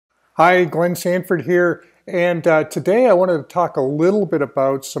Hi, Glenn Sanford here, and today I wanted to talk a little bit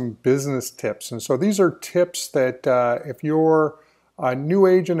about some business tips. And so these are tips that if you're a new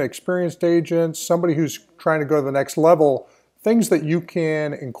agent, experienced agent, somebody who's trying to go to the next level, things that you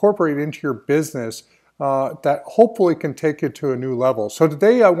can incorporate into your business that hopefully can take you to a new level. So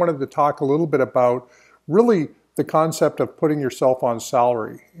today I wanted to talk a little bit about really the concept of putting yourself on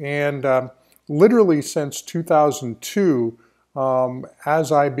salary. And literally since 2002, as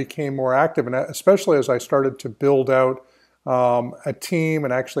I became more active, and especially as I started to build out a team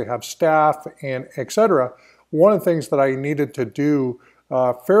and actually have staff and etc., one of the things that I needed to do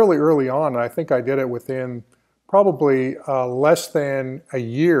fairly early on, and I think I did it within probably less than a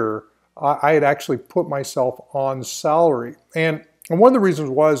year, I had actually put myself on salary. And one of the reasons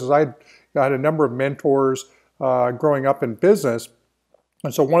was I had a number of mentors growing up in business.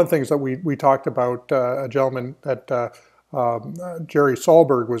 And so one of the things that we talked about, a gentleman that Jerry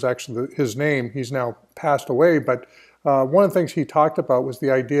Solberg was actually his name. He's now passed away, but one of the things he talked about was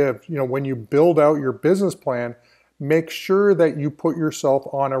the idea of, when you build out your business plan, make sure that you put yourself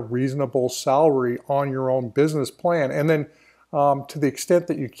on a reasonable salary on your own business plan. And then to the extent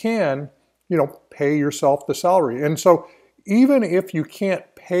that you can, pay yourself the salary. And so even if you can't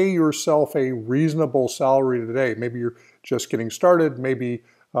pay yourself a reasonable salary today, maybe you're just getting started, maybe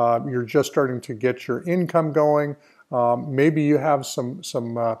you're just starting to get your income going, maybe you have some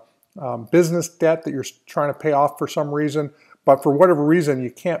business debt that you're trying to pay off for some reason, but for whatever reason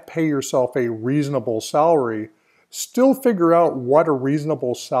you can't pay yourself a reasonable salary, still figure out what a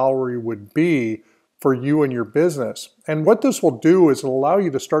reasonable salary would be for you and your business. And what this will do is it'll allow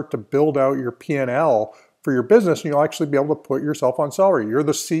you to start to build out your P&L for your business, and you'll actually be able to put yourself on salary. You're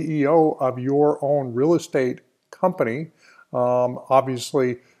the CEO of your own real estate company.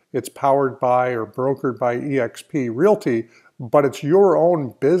 Obviously, it's powered by or brokered by eXp Realty, but it's your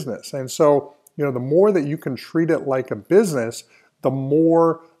own business. And so, the more that you can treat it like a business, the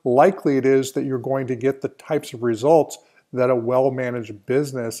more likely it is that you're going to get the types of results that a well-managed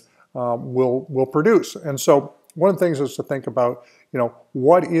business will produce. And so one of the things is to think about,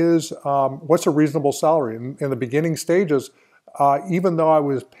 what's a reasonable salary? In the beginning stages, even though I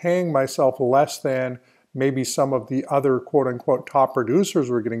was paying myself less than maybe some of the other quote-unquote top producers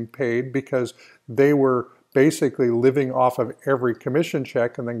were getting paid because they were basically living off of every commission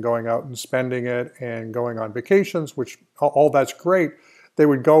check and then going out and spending it and going on vacations, which all that's great. They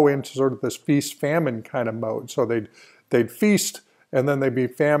would go into sort of this feast-famine kind of mode. So they'd feast, and then they'd be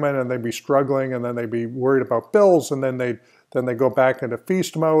famine, and they'd be struggling, and then they'd be worried about bills, and then they go back into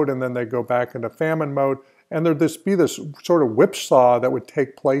feast mode, and then they go back into famine mode, and there'd be this sort of whipsaw that would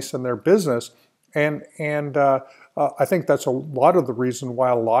take place in their business. And I think that's a lot of the reason why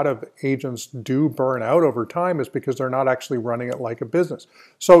a lot of agents do burn out over time is because they're not actually running it like a business.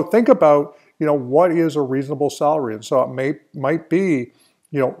 So think about, what is a reasonable salary? And so it might be,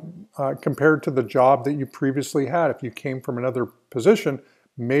 compared to the job that you previously had. If you came from another position,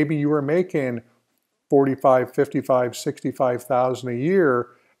 maybe you were making 45, 55, 65,000 a year.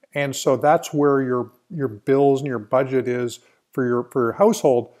 And so that's where your bills and your budget is for your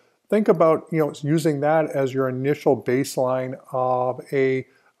household. Think about using that as your initial baseline of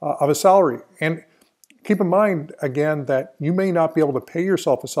a salary. And keep in mind, again, that you may not be able to pay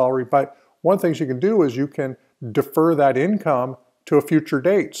yourself a salary, but one of the things you can do is you can defer that income to a future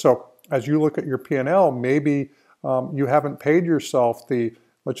date. So as you look at your P&L, maybe you haven't paid yourself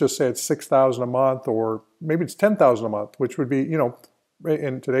let's just say it's $6,000 a month, or maybe it's $10,000 a month, which would be,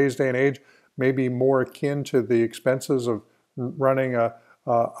 in today's day and age, maybe more akin to the expenses of running a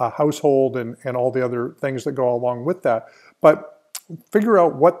household and all the other things that go along with that. But figure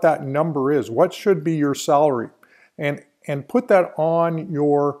out what that number is. What should be your salary, and put that on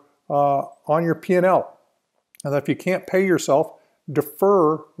your P&L. And if you can't pay yourself,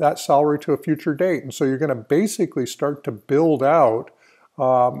 defer that salary to a future date. And so you're going to basically start to build out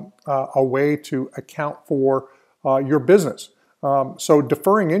a way to account for your business. So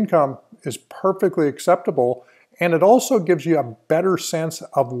deferring income is perfectly acceptable. And it also gives you a better sense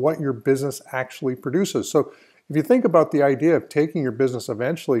of what your business actually produces. So if you think about the idea of taking your business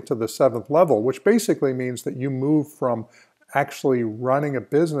eventually to the 7th level, which basically means that you move from actually running a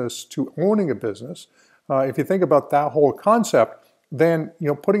business to owning a business, if you think about that whole concept, then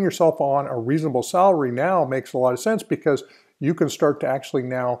putting yourself on a reasonable salary now makes a lot of sense, because you can start to actually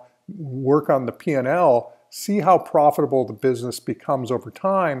now work on the P&L, see how profitable the business becomes over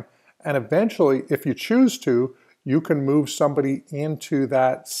time, and eventually, if you choose to, you can move somebody into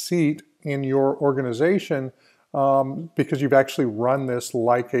that seat in your organization because you've actually run this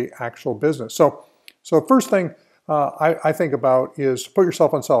like an actual business. So first thing I think about is put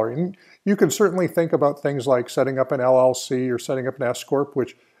yourself on salary. And you can certainly think about things like setting up an LLC or setting up an S Corp,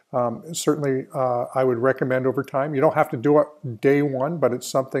 which certainly I would recommend over time. You don't have to do it day one, but it's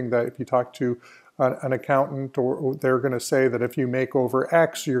something that if you talk to an accountant, or they're going to say that if you make over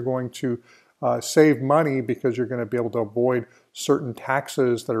X, you're going to save money because you're going to be able to avoid certain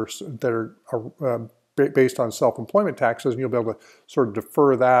taxes that are based on self-employment taxes, and you'll be able to sort of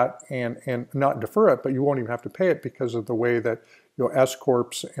defer that and not defer it, but you won't even have to pay it because of the way that S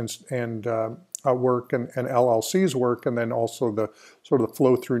corps and work and LLCs work, and then also the sort of the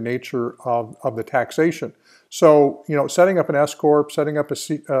flow-through nature of the taxation. So setting up an S corp, setting up a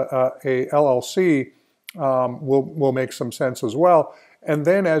LLC will make some sense as well. And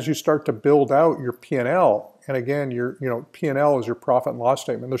then as you start to build out your P&L, and again, your P&L is your profit and loss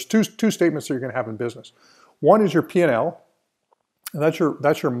statement. There's two statements that you're going to have in business. One is your P&L, and that's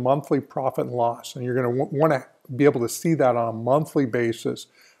your monthly profit and loss, and you're going to want to be able to see that on a monthly basis,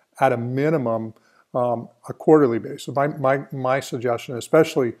 at a minimum, a quarterly basis. My suggestion,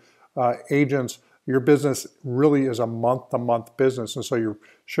 especially agents, your business really is a month-to-month business, and so you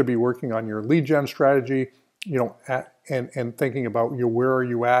should be working on your lead gen strategy, and thinking about where are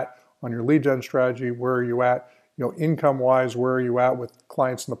you at on your lead gen strategy, where are you at, income-wise, where are you at with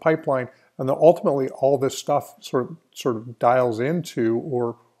clients in the pipeline, and then ultimately all this stuff sort of dials into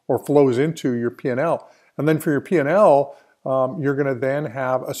or flows into your P&L. And then for your P&L, you're going to then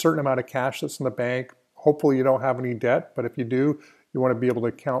have a certain amount of cash that's in the bank. Hopefully you don't have any debt, but if you do, you want to be able to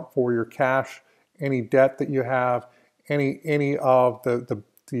account for your cash, any debt that you have, any of the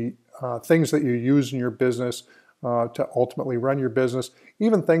things that you use in your business to ultimately run your business,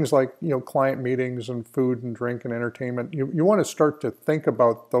 even things like client meetings and food and drink and entertainment. You want to start to think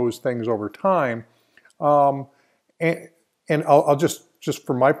about those things over time. And I'll just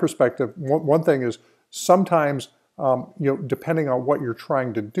from my perspective, one thing is sometimes depending on what you're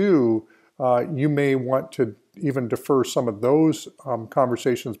trying to do, you may want to even defer some of those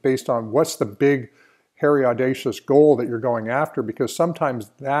conversations based on what's the big, hairy, audacious goal that you're going after, because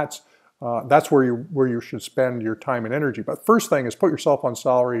sometimes that's where you should spend your time and energy. But first thing is put yourself on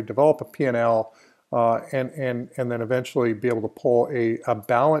salary, develop a P&L, and then eventually be able to pull a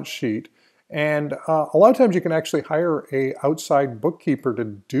balance sheet. And a lot of times you can actually hire a outside bookkeeper to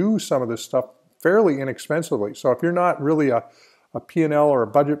do some of this stuff fairly inexpensively. So if you're not really a P&L or a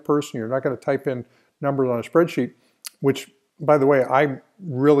budget person, you're not going to type in numbers on a spreadsheet, which, by the way, I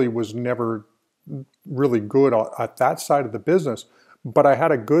really was never really good at that side of the business. But I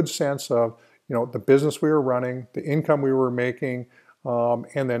had a good sense of, the business we were running, the income we were making,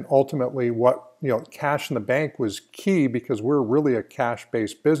 and then ultimately what, cash in the bank was key, because we're really a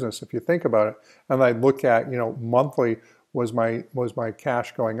cash-based business if you think about it. And I'd look at, monthly, was my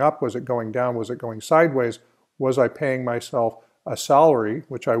cash going up? Was it going down? Was it going sideways? Was I paying myself a salary,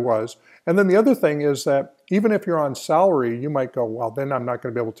 which I was? And then the other thing is that even if you're on salary, you might go, well, then I'm not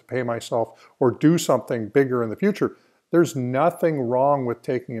going to be able to pay myself or do something bigger in the future. There's nothing wrong with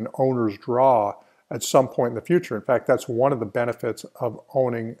taking an owner's draw at some point in the future. In fact, that's one of the benefits of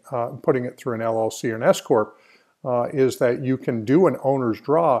owning, putting it through an LLC or an S Corp, is that you can do an owner's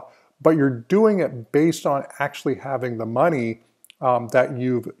draw, but you're doing it based on actually having the money that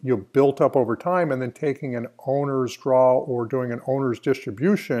you've built up over time, and then taking an owner's draw or doing an owner's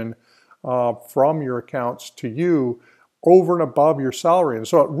distribution from your accounts to you over and above your salary. And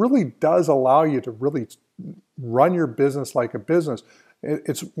so it really does allow you to really run your business like a business.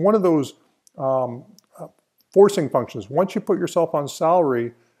 It's one of those forcing functions. Once you put yourself on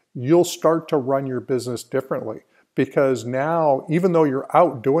salary, you'll start to run your business differently, because now, even though you're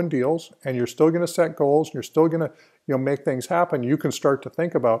out doing deals and you're still going to set goals, you're still going to make things happen, you can start to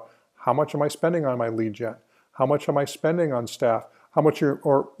think about, how much am I spending on my lead gen? How much am I spending on staff? How much,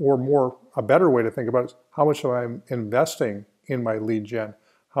 or more, a better way to think about it is, how much am I investing in my lead gen?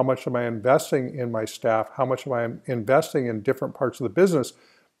 How much am I investing in my staff? How much am I investing in different parts of the business?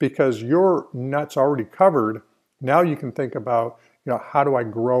 Because your nut's already covered. Now you can think about, how do I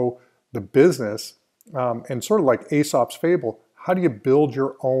grow the business? And sort of like Aesop's fable, how do you build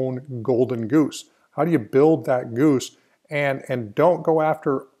your own golden goose? How do you build that goose? And don't go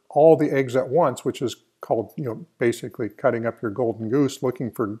after all the eggs at once, which is called, basically cutting up your golden goose,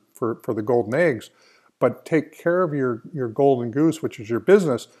 looking for the golden eggs. But take care of your golden goose, which is your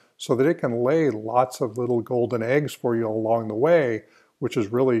business, so that it can lay lots of little golden eggs for you along the way, which is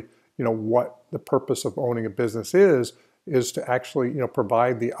really, what the purpose of owning a business is to actually,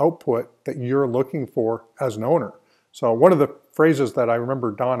 provide the output that you're looking for as an owner. So one of the phrases that I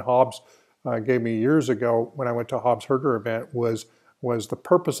remember Don Hobbs gave me years ago when I went to a Hobbs Herder event was the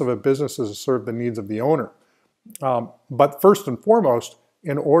purpose of a business is to serve the needs of the owner. But first and foremost,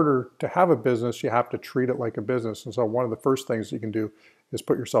 in order to have a business, you have to treat it like a business. And so one of the first things you can do is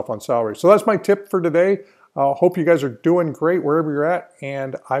put yourself on salary. So that's my tip for today. Hope you guys are doing great wherever you're at,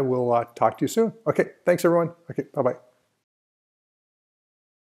 and I will talk to you soon. Okay, thanks everyone. Okay, bye-bye.